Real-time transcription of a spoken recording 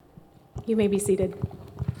You may be seated.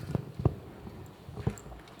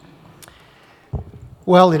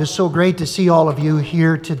 Well, it is so great to see all of you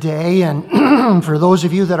here today, and for those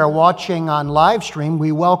of you that are watching on live stream,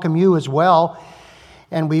 we welcome you as well,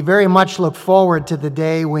 and we very much look forward to the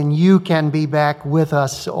day when you can be back with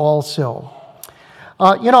us also.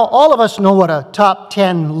 All of us know what a top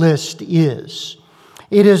 10 list is.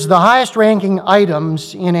 It is the highest ranking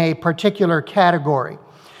items in a particular category.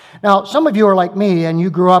 Now, some of you are like me, and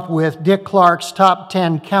you grew up with Dick Clark's Top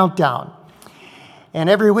 10 Countdown. And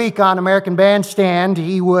every week on American Bandstand,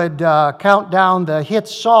 he would count down the hit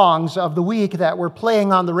songs of the week that were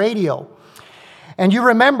playing on the radio. And you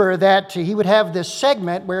remember that he would have this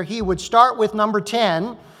segment where he would start with number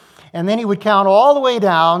 10, and then he would count all the way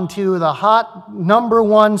down to the hot number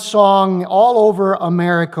one song all over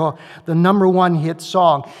America, the number one hit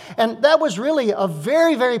song. And that was really a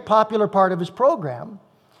very, very popular part of his program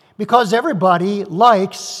because everybody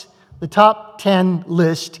likes the top 10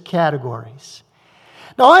 list categories.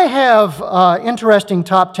 Now, I have an interesting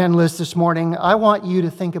top 10 list this morning I want you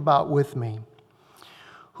to think about with me.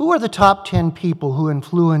 Who are the top 10 people who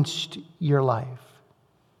influenced your life?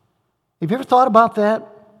 Have you ever thought about that?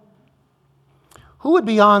 Who would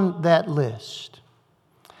be on that list?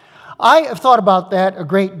 I have thought about that a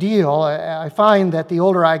great deal. I find that the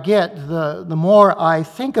older I get, the more I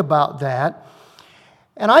think about that.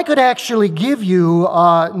 And I could actually give you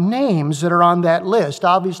names that are on that list.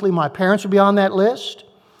 Obviously, my parents would be on that list.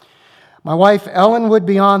 My wife, Ellen, would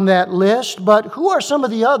be on that list. But who are some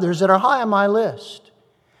of the others that are high on my list?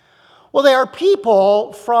 Well, they are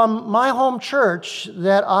people from my home church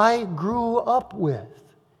that I grew up with.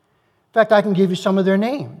 In fact, I can give you some of their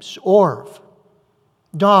names. Orv,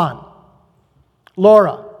 Don,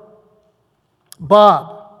 Laura,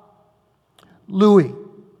 Bob, Louie.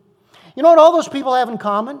 You know what all those people have in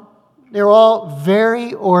common? They're all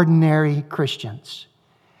very ordinary Christians.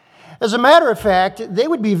 As a matter of fact, they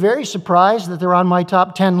would be very surprised that they're on my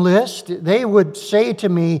top 10 list. They would say to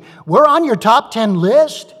me, "We're on your top 10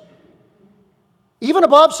 list? Even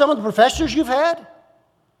above some of the professors you've had?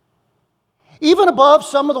 Even above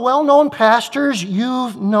some of the well-known pastors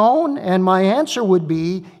you've known?" And my answer would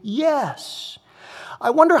be, yes. I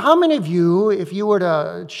wonder how many of you, if you were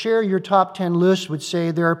to share your top 10 list, would say,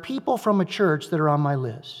 there are people from a church that are on my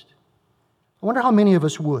list. I wonder how many of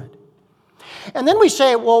us would. And then we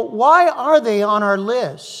say, well, why are they on our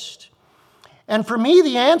list? And for me,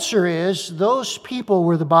 the answer is, those people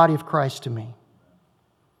were the body of Christ to me.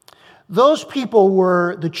 Those people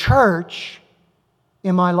were the church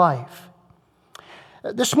in my life.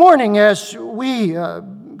 This morning, as we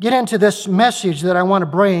get into this message that I want to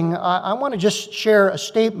bring, I want to just share a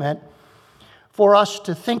statement for us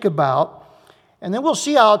to think about, and then we'll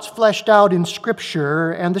see how it's fleshed out in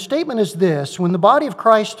Scripture. And the statement is this: when the body of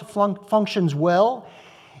Christ functions well,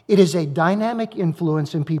 it is a dynamic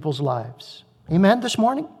influence in people's lives. Amen this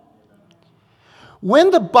morning? When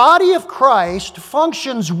the body of Christ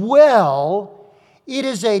functions well, it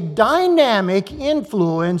is a dynamic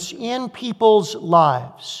influence in people's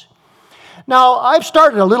lives. Now, I've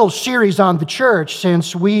started a little series on the church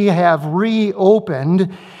since we have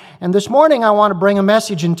reopened. And this morning I want to bring a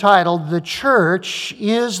message entitled, "The Church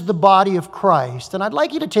is the Body of Christ." And I'd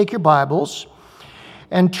like you to take your Bibles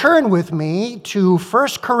and turn with me to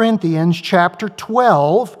 1 Corinthians chapter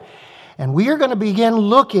 12. And we are going to begin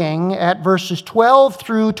looking at verses 12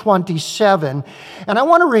 through 27. And I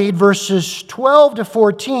want to read verses 12 to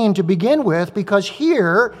 14 to begin with, because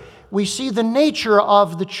here we see the nature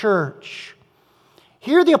of the church.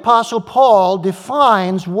 Here the Apostle Paul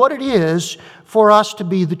defines what it is for us to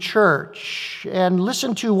be the church. And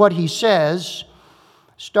listen to what he says,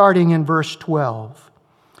 starting in verse 12.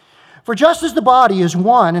 "For just as the body is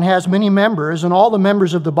one and has many members, and all the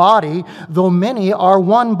members of the body, though many, are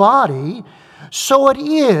one body, so it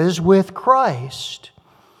is with Christ.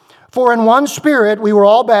 For in one Spirit we were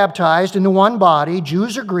all baptized into one body,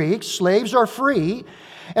 Jews or Greeks, slaves or free,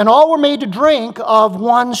 and all were made to drink of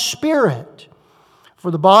one Spirit. For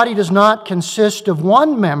the body does not consist of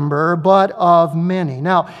one member, but of many."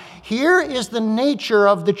 Now, here is the nature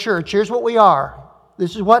of the church. Here's what we are.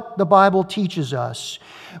 This is what the Bible teaches us.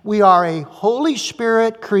 We are a Holy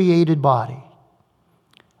Spirit created body.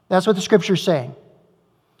 That's what the Scripture is saying.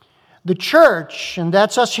 The church, and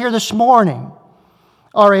that's us here this morning,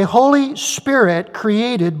 are a Holy Spirit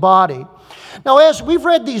created body. Now, as we've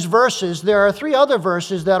read these verses, there are three other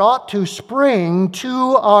verses that ought to spring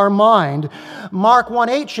to our mind. Mark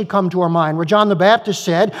 1:8 should come to our mind, where John the Baptist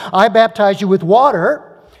said, "I baptize you with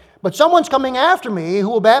water, but someone's coming after me who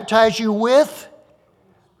will baptize you with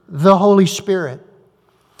the Holy Spirit."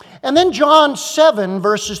 And then John 7,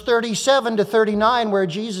 verses 37 to 39, where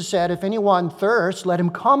Jesus said, "If anyone thirsts, let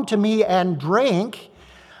him come to me and drink.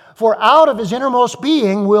 For out of his innermost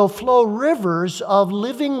being will flow rivers of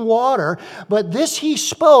living water." But this he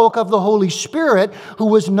spoke of the Holy Spirit, who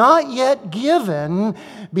was not yet given,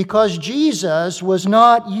 because Jesus was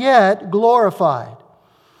not yet glorified.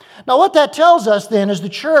 Now what that tells us then is the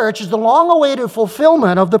church is the long-awaited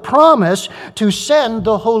fulfillment of the promise to send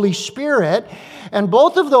the Holy Spirit. And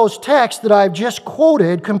both of those texts that I've just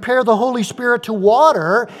quoted compare the Holy Spirit to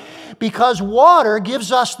water, because water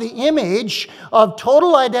gives us the image of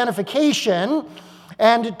total identification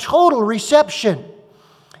and total reception.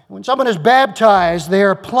 When someone is baptized, they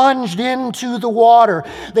are plunged into the water.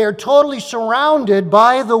 They are totally surrounded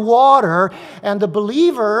by the water, and the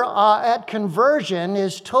believer at conversion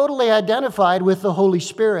is totally identified with the Holy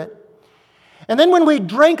Spirit. And then when we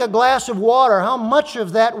drink a glass of water, how much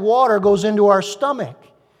of that water goes into our stomach?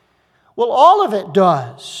 Well, all of it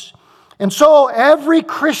does. And so every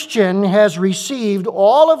Christian has received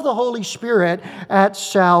all of the Holy Spirit at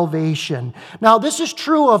salvation. Now, this is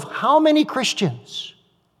true of how many Christians?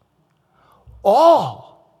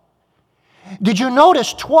 All. Did you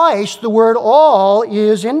notice twice the word all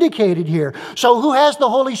is indicated here? So who has the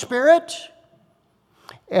Holy Spirit?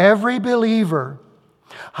 Every believer.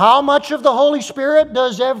 How much of the Holy Spirit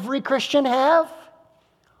does every Christian have?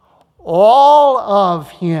 All of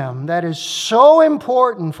Him. That is so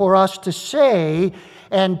important for us to say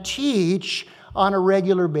and teach on a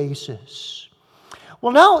regular basis.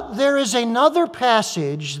 Well, now there is another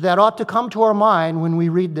passage that ought to come to our mind when we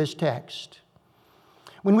read this text.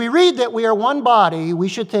 When we read that we are one body, we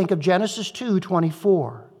should think of Genesis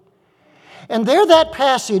 2:24. And there that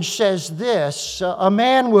passage says this: a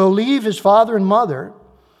man will leave his father and mother,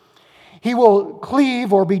 he will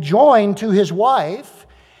cleave or be joined to his wife,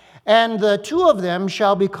 and the two of them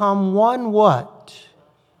shall become one what?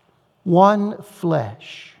 One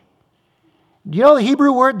flesh. Do you know the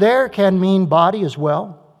Hebrew word there can mean body as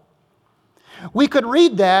well? We could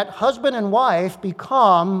read that husband and wife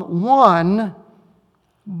become one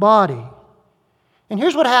body. And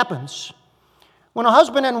here's what happens. When a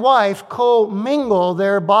husband and wife co-mingle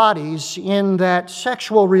their bodies in that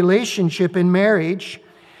sexual relationship in marriage,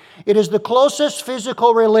 it is the closest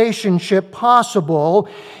physical relationship possible.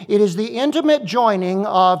 It is the intimate joining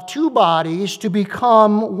of two bodies to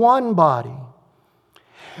become one body.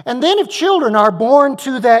 And then if children are born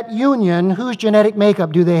to that union, whose genetic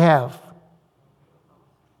makeup do they have?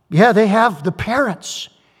 Yeah, they have the parents.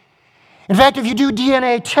 In fact, if you do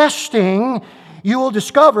DNA testing, you will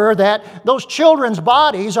discover that those children's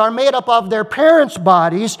bodies are made up of their parents'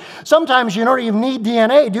 bodies. Sometimes you don't even need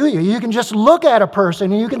DNA, do you? You can just look at a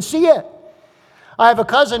person and you can see it. I have a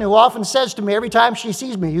cousin who often says to me every time she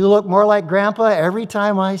sees me, "You look more like Grandpa every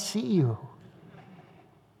time I see you."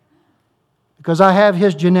 Because I have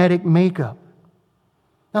his genetic makeup.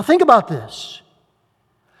 Now think about this.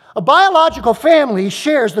 A biological family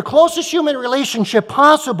shares the closest human relationship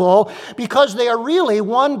possible because they are really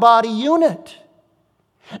one body unit.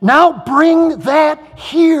 Now bring that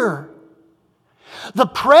here. The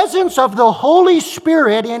presence of the Holy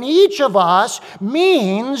Spirit in each of us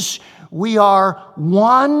means we are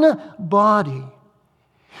one body.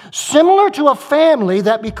 Similar to a family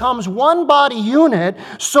that becomes one body unit,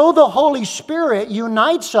 so the Holy Spirit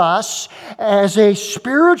unites us as a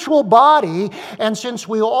spiritual body. And since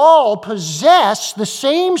we all possess the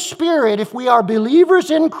same Spirit, if we are believers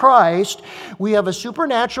in Christ, we have a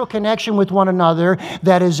supernatural connection with one another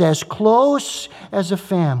that is as close as a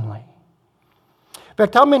family. In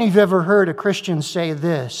fact, how many of you have ever heard a Christian say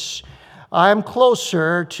this? "I'm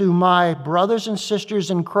closer to my brothers and sisters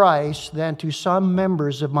in Christ than to some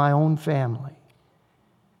members of my own family"?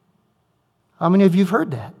 How many of you have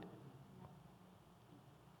heard that?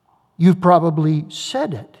 You've probably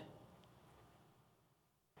said it.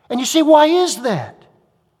 And you say, why is that?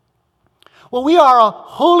 Well, we are a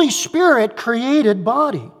Holy Spirit created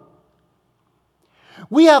body.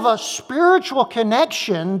 We have a spiritual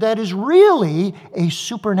connection that is really a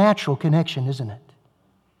supernatural connection, isn't it?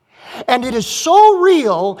 And it is so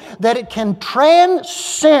real that it can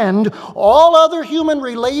transcend all other human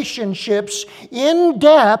relationships in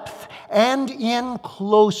depth and in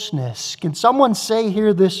closeness. Can someone say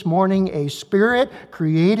here this morning, a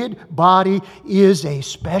Spirit-created body is a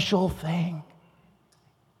special thing?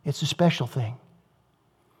 It's a special thing.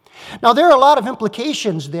 Now, there are a lot of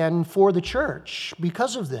implications then for the church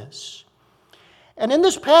because of this. And in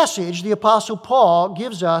this passage, the Apostle Paul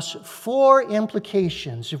gives us 4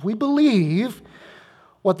 implications. If we believe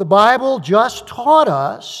what the Bible just taught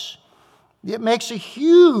us, It makes a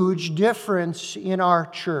huge difference in our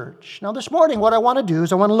church. Now, this morning, what I want to do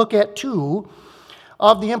is I want to look at two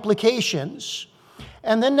of the implications.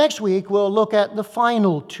 And then next week, we'll look at the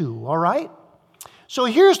final two, all right? So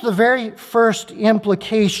here's the very first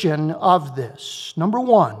implication of this. Number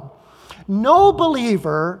one, no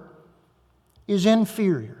believer is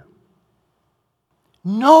inferior.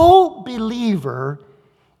 No believer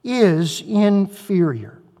is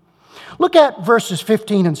inferior. Look at verses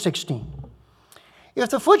 15 and 16. If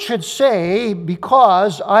the foot should say,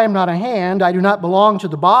 because I am not a hand, I do not belong to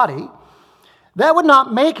the body, that would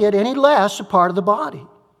not make it any less a part of the body.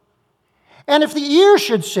 And if the ear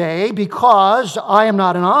should say, because I am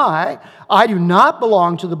not an eye, I do not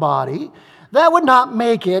belong to the body, that would not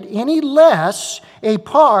make it any less a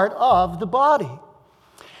part of the body.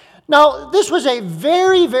 Now, this was a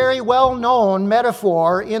very, very well-known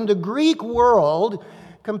metaphor in the Greek world,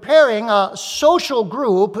 comparing a social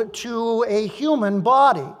group to a human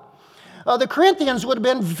body. The Corinthians would have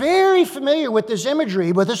been very familiar with this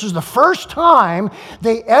imagery, but this was the first time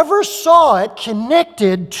they ever saw it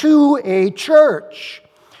connected to a church.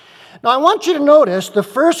 Now, I want you to notice the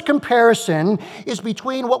first comparison is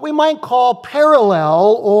between what we might call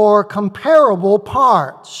parallel or comparable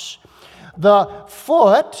parts. The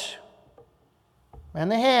foot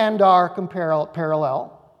and the hand are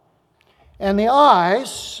parallel. And the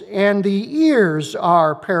eyes and the ears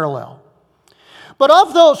are parallel. But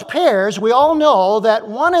of those pairs, we all know that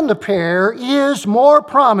one in the pair is more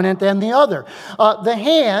prominent than the other. The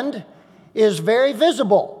hand is very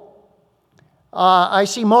visible. I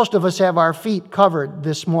see most of us have our feet covered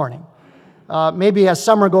this morning. Maybe as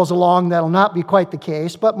summer goes along, that'll not be quite the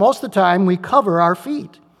case, but most of the time we cover our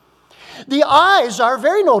feet. The eyes are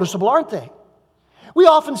very noticeable, aren't they? We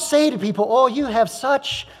often say to people, oh, you have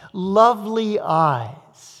such lovely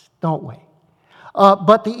eyes, don't we?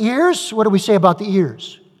 But the ears, what do we say about the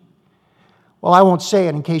ears? Well, I won't say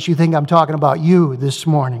it in case you think I'm talking about you this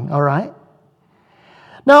morning, all right?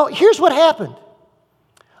 Now, here's what happened.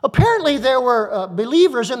 Apparently, there were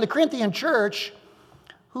believers in the Corinthian church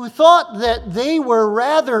who thought that they were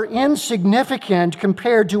rather insignificant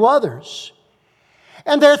compared to others.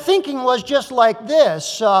 And their thinking was just like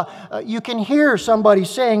this. You can hear somebody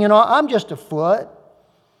saying, I'm just a foot.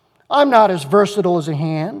 I'm not as versatile as a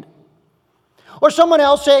hand. Or someone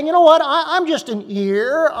else saying, I'm just an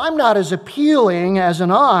ear. I'm not as appealing as an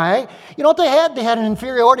eye. You know what they had? They had an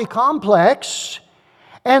inferiority complex,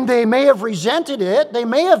 and they may have resented it. They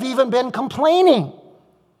may have even been complaining.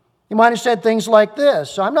 You might have said things like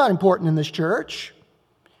this: I'm not important in this church.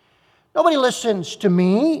 Nobody listens to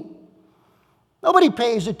me. Nobody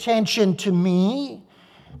pays attention to me.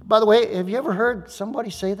 By the way, have you ever heard somebody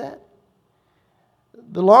say that?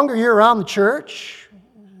 The longer you're around the church,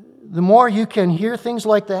 the more you can hear things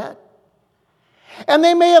like that. And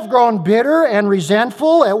they may have grown bitter and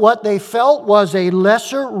resentful at what they felt was a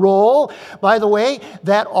lesser role. By the way,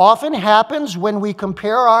 that often happens when we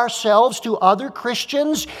compare ourselves to other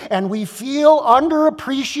Christians and we feel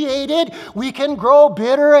underappreciated. We can grow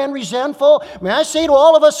bitter and resentful. May I say to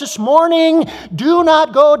all of us this morning, do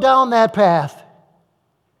not go down that path.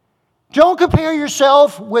 Don't compare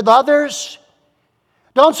yourself with others.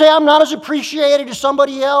 Don't say, I'm not as appreciated as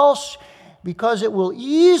somebody else, because it will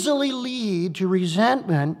easily lead to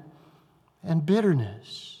resentment and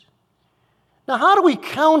bitterness. Now, how do we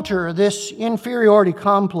counter this inferiority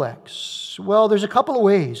complex? Well, there's a couple of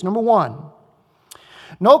ways. Number one,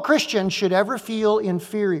 no Christian should ever feel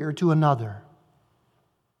inferior to another.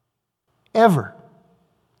 Ever.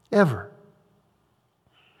 Ever.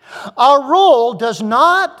 Our role does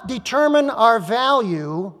not determine our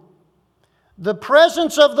value. The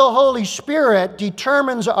presence of the Holy Spirit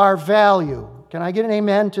determines our value. Can I get an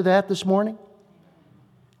amen to that this morning?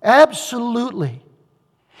 Absolutely.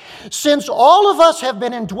 Since all of us have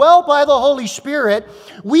been indwelt by the Holy Spirit,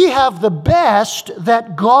 we have the best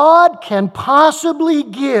that God can possibly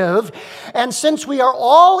give. And since we are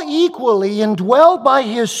all equally indwelt by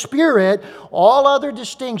His Spirit, all other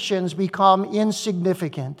distinctions become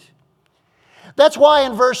insignificant. That's why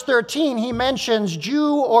in verse 13 he mentions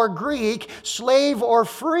Jew or Greek, slave or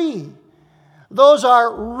free. Those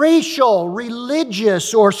are racial,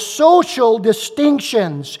 religious, or social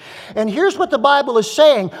distinctions. And here's what the Bible is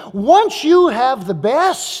saying. Once you have the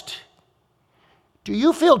best, do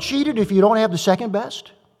you feel cheated if you don't have the second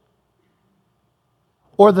best?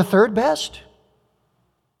 Or the third best?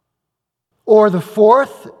 Or the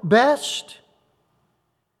fourth best?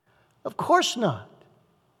 Of course not.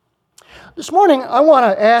 This morning, I want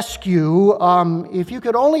to ask you if you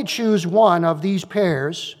could only choose one of these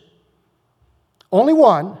pairs, only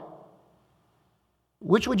one,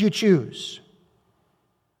 which would you choose?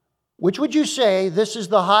 Which would you say, this is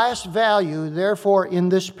the highest value, therefore in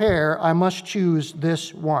this pair I must choose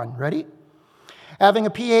this one? Ready? Having a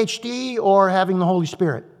PhD or having the Holy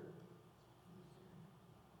Spirit?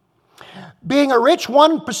 Being a rich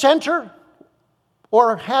 1%er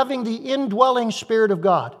or having the indwelling Spirit of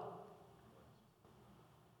God?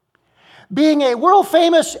 Being a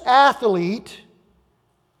world-famous athlete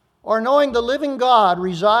or knowing the living God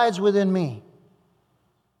resides within me?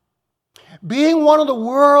 Being one of the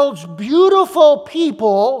world's beautiful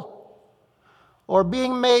people or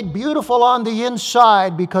being made beautiful on the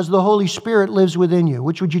inside because the Holy Spirit lives within you?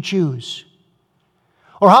 Which would you choose?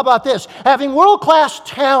 Or how about this? Having world-class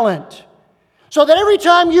talent so that every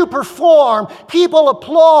time you perform, people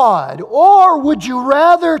applaud? Or would you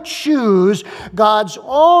rather choose God's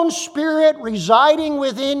own Spirit residing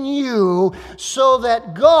within you so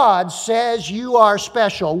that God says you are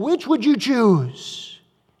special? Which would you choose?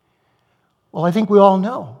 Well, I think we all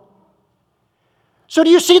know. So do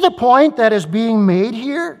you see the point that is being made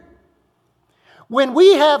here? When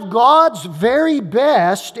we have God's very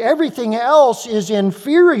best, everything else is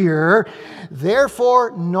inferior.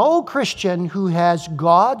 Therefore, no Christian who has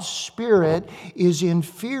God's Spirit is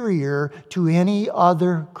inferior to any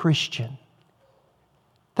other Christian.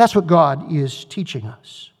 That's what God is teaching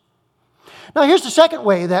us. Now, here's the second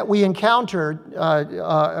way that we encounter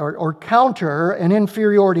or counter an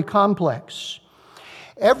inferiority complex.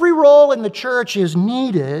 Every role in the church is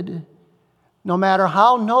needed, no matter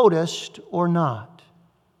how noticed or not.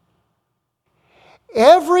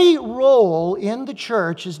 Every role in the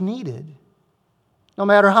church is needed, no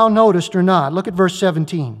matter how noticed or not. Look at verse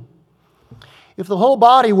 17. If the whole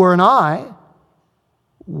body were an eye,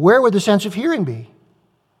 where would the sense of hearing be?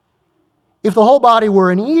 If the whole body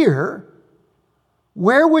were an ear,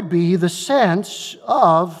 where would be the sense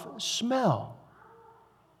of smell?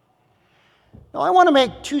 Now, I want to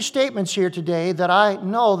make two statements here today that I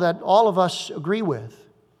know that all of us agree with.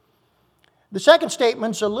 The second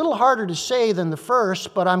statement's a little harder to say than the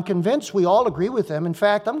first, but I'm convinced we all agree with them. In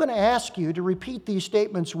fact, I'm going to ask you to repeat these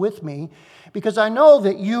statements with me because I know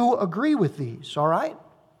that you agree with these, all right?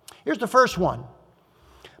 Here's the first one.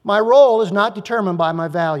 My role is not determined by my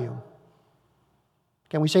value.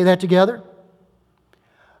 Can we say that together?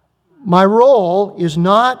 My role is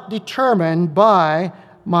not determined by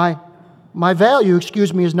my value,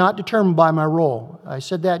 is not determined by my role. I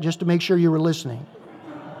said that just to make sure you were listening.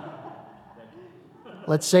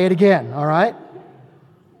 Let's say it again, all right?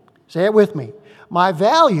 Say it with me. My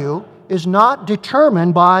value is not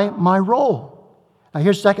determined by my role. Now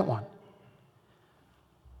here's the second one.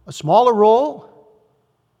 A smaller role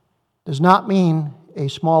does not mean a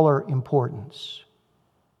smaller importance.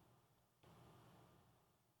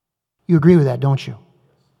 You agree with that, don't you?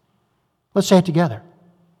 Let's say it together.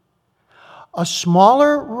 A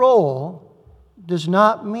smaller role does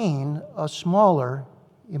not mean a smaller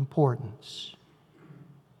importance.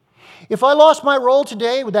 If I lost my role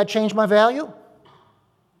today, would that change my value?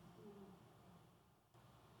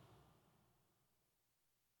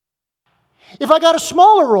 If I got a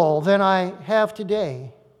smaller role than I have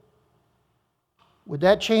today, would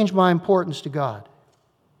that change my importance to God?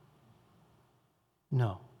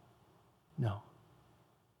 No. No.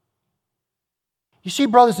 You see,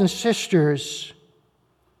 brothers and sisters,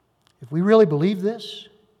 if we really believe this,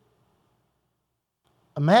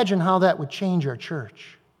 imagine how that would change our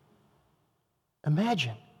church.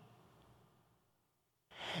 Imagine.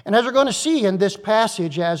 And as we're going to see in this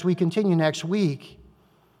passage as we continue next week,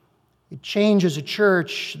 it changes a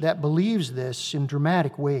church that believes this in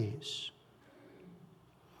dramatic ways.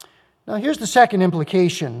 Now, here's the second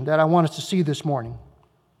implication that I want us to see this morning.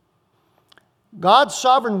 God's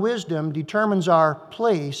sovereign wisdom determines our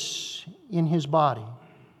place in His body.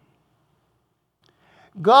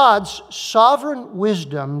 God's sovereign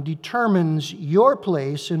wisdom determines your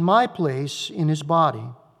place and my place in His body.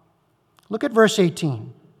 Look at verse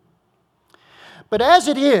 18. But as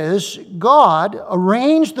it is, God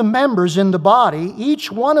arranged the members in the body, each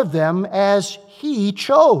one of them as He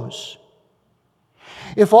chose.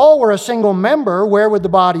 If all were a single member, where would the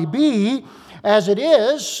body be? As it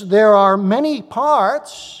is, there are many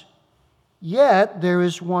parts, yet there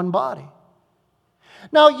is one body.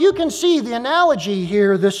 Now, you can see the analogy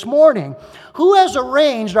here this morning. Who has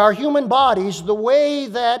arranged our human bodies the way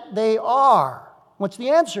that they are? What's the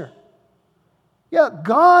answer? Yeah,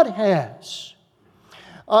 God has.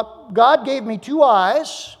 God gave me two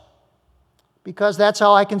eyes because that's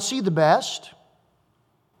how I can see the best.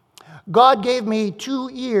 God gave me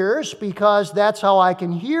two ears because that's how I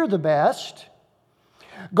can hear the best.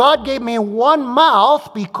 God gave me one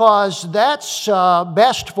mouth because that's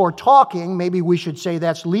best for talking. Maybe we should say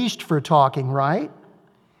that's least for talking, right?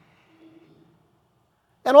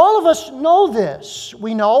 And all of us know this.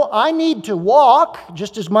 We know I need to walk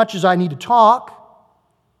just as much as I need to talk.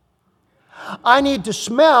 I need to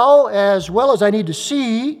smell as well as I need to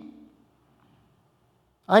see.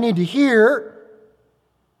 I need to hear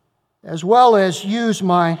as well as use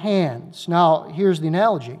my hands. Now, here's the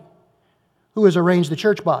analogy. Who has arranged the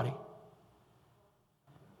church body?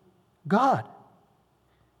 God.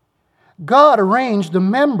 God arranged the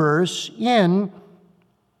members in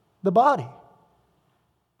the body.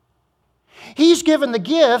 He's given the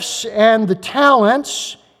gifts and the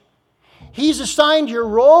talents. He's assigned your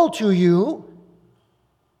role to you.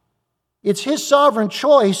 It's His sovereign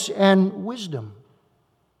choice and wisdom.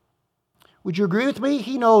 Would you agree with me?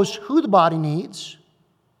 He knows who the body needs,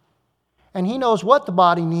 and He knows what the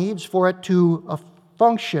body needs for it to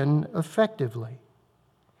function effectively.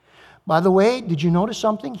 By the way, did you notice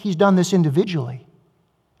something? He's done this individually.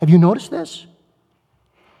 Have you noticed this?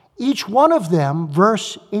 Each one of them,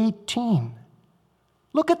 verse 18.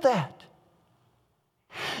 Look at that.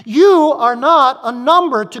 You are not a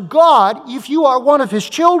number to God if you are one of His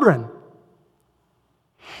children.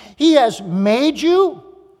 He has made you.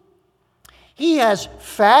 He has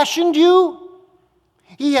fashioned you.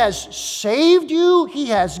 He has saved you. He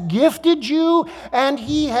has gifted you. And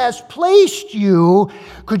He has placed you.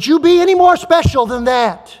 Could you be any more special than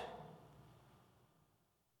that?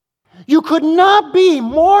 You could not be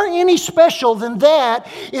more any special than that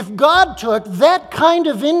if God took that kind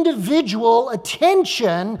of individual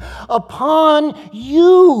attention upon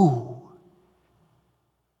you.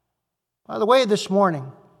 By the way, this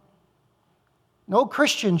morning, no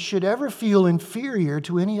Christian should ever feel inferior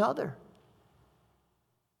to any other.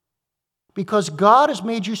 Because God has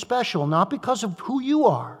made you special, not because of who you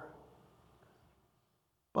are,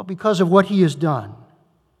 but because of what He has done.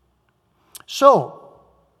 So,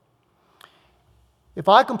 if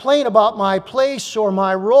I complain about my place or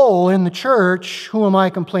my role in the church, who am I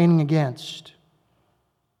complaining against?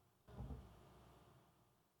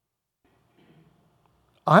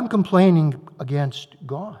 I'm complaining against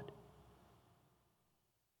God.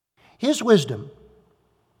 His wisdom,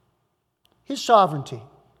 His sovereignty,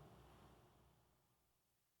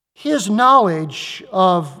 His knowledge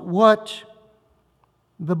of what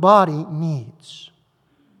the body needs.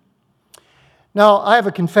 Now, I have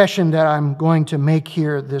a confession that I'm going to make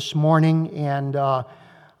here this morning, and I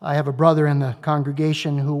have a brother in the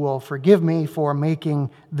congregation who will forgive me for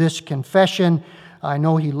making this confession. I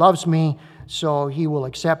know he loves me, so he will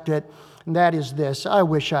accept it, and that is this: I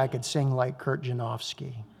wish I could sing like Kurt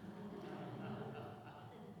Janowski.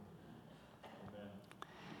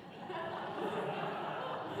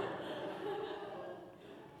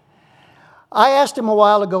 I asked him a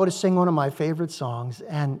while ago to sing one of my favorite songs,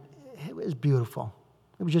 and it was beautiful.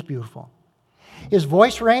 It was just beautiful. His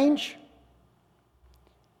voice range,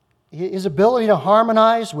 his ability to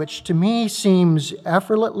harmonize, which to me seems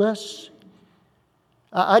effortless.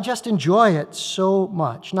 I just enjoy it so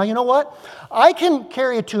much. Now, you know what? I can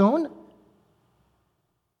carry a tune,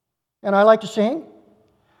 and I like to sing,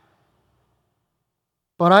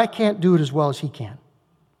 but I can't do it as well as he can.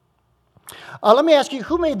 Let me ask you,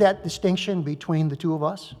 who made that distinction between the two of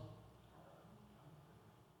us?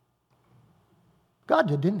 God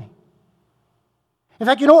did, didn't He? In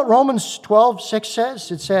fact, you know what Romans 12:6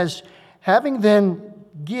 says? It says, having then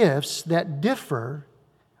gifts that differ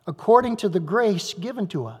according to the grace given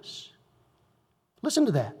to us. Listen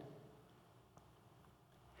to that.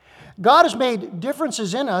 God has made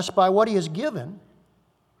differences in us by what He has given,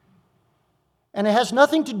 and it has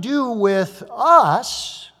nothing to do with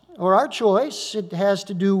us or our choice. It has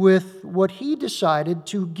to do with what He decided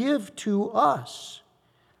to give to us.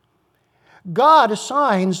 God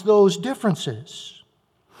assigns those differences.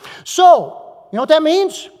 So, you know what that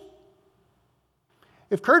means?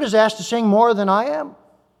 If Kurt is asked to sing more than I am,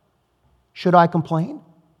 should I complain?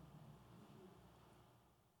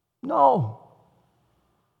 No.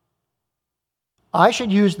 I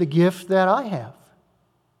should use the gift that I have.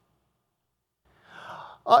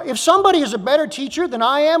 If somebody is a better teacher than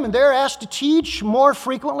I am and they're asked to teach more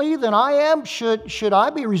frequently than I am, should I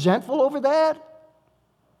be resentful over that?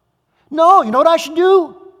 No. You know what I should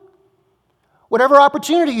do? Whatever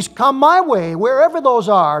opportunities come my way, wherever those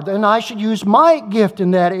are, then I should use my gift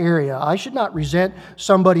in that area. I should not resent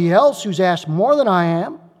somebody else who's asked more than I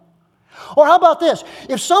am. Or how about this?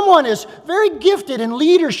 If someone is very gifted in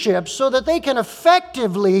leadership so that they can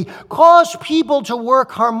effectively cause people to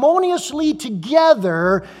work harmoniously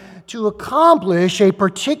together to accomplish a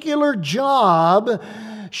particular job,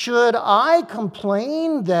 Should I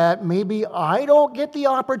complain that maybe I don't get the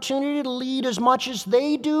opportunity to lead as much as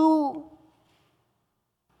they do?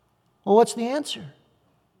 Well, what's the answer?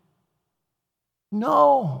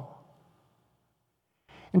 No.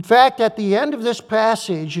 In fact, at the end of this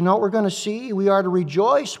passage, you know what we're going to see? We are to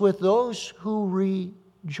rejoice with those who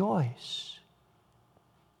rejoice.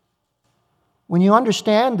 When you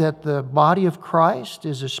understand that the body of Christ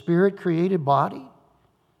is a Spirit-created body,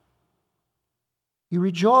 you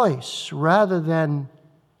rejoice rather than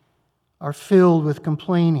are filled with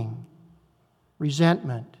complaining,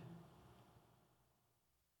 resentment,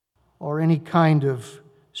 or any kind of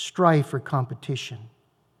strife or competition.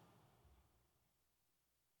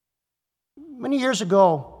 Many years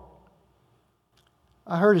ago,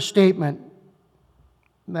 I heard a statement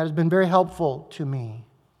that has been very helpful to me.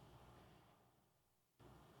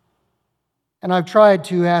 And I've tried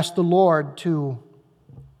to ask the Lord to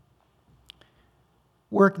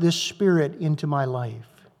work this spirit into my life.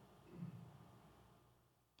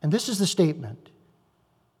 And this is the statement: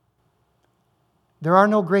 there are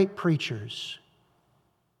no great preachers,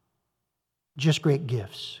 just great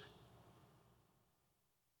gifts.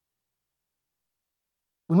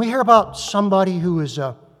 When we hear about somebody who is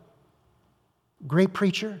a great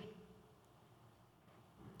preacher,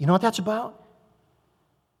 you know what that's about?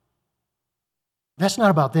 That's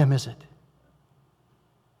not about them, is it?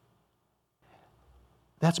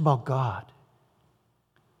 That's about God,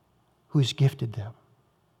 who's gifted them.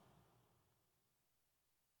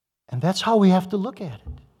 And that's how we have to look at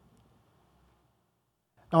it.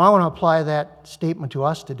 Now, I want to apply that statement to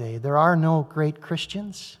us today. There are no great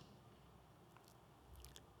Christians,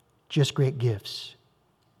 just great gifts.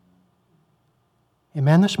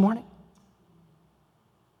 Amen this morning?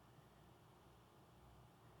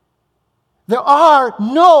 There are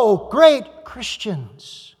no great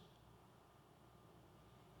Christians.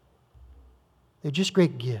 They're just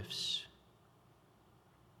great gifts.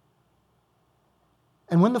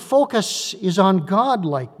 And when the focus is on God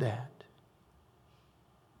like that,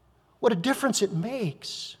 what a difference it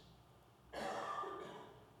makes.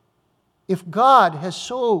 If God has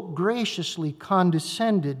so graciously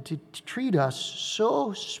condescended to treat us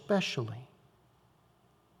so specially,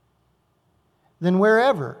 then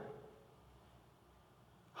wherever,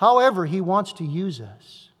 however He wants to use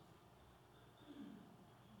us,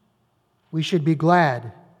 we should be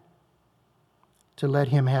glad to let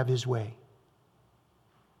Him have His way.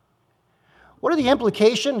 What are the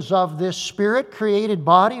implications of this Spirit-created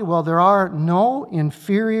body? Well, there are no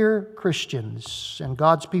inferior Christians. And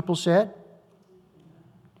God's people said,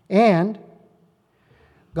 and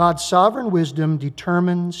God's sovereign wisdom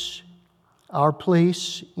determines our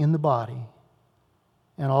place in the body.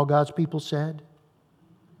 And all God's people said,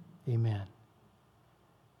 amen.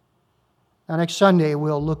 Now, next Sunday,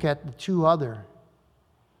 we'll look at the two other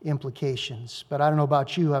implications. But I don't know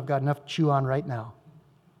about you, I've got enough to chew on right now.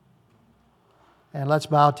 And let's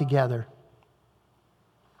bow together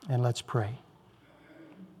and let's pray.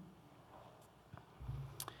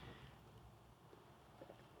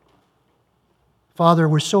 Father,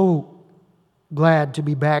 we're so glad to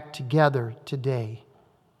be back together today.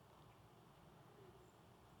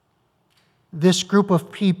 This group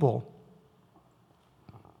of people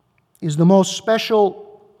is the most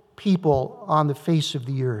special people on the face of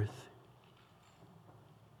the earth.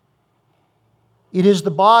 It is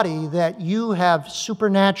the body that you have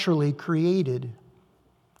supernaturally created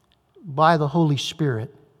by the Holy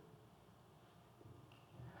Spirit.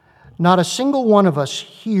 Not a single one of us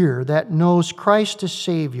here that knows Christ as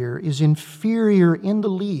Savior is inferior in the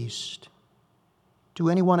least to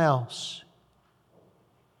anyone else.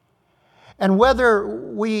 And whether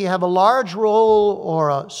we have a large role or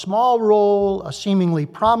a small role, a seemingly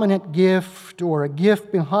prominent gift or a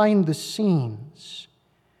gift behind the scenes,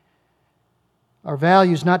 our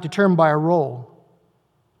value is not determined by our role.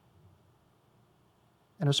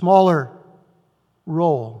 And a smaller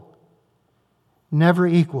role never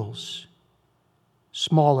equals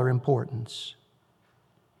smaller importance.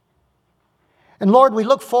 And Lord, we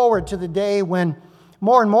look forward to the day when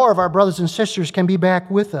more and more of our brothers and sisters can be back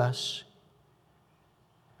with us,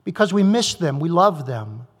 because we miss them, we love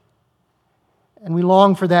them, and we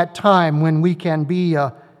long for that time when we can be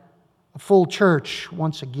a full church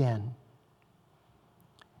once again.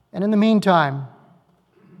 And in the meantime,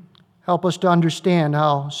 help us to understand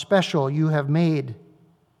how special you have made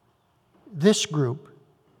this group.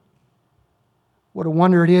 What a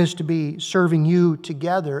wonder it is to be serving you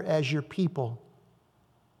together as your people.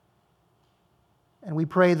 And we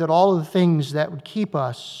pray that all of the things that would keep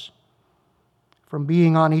us from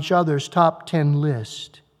being on each other's top 10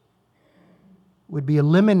 list would be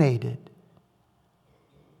eliminated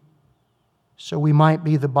so we might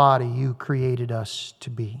be the body you created us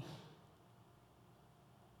to be.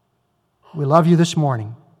 We love you this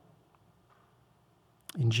morning.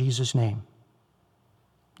 In Jesus' name,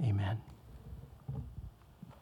 amen.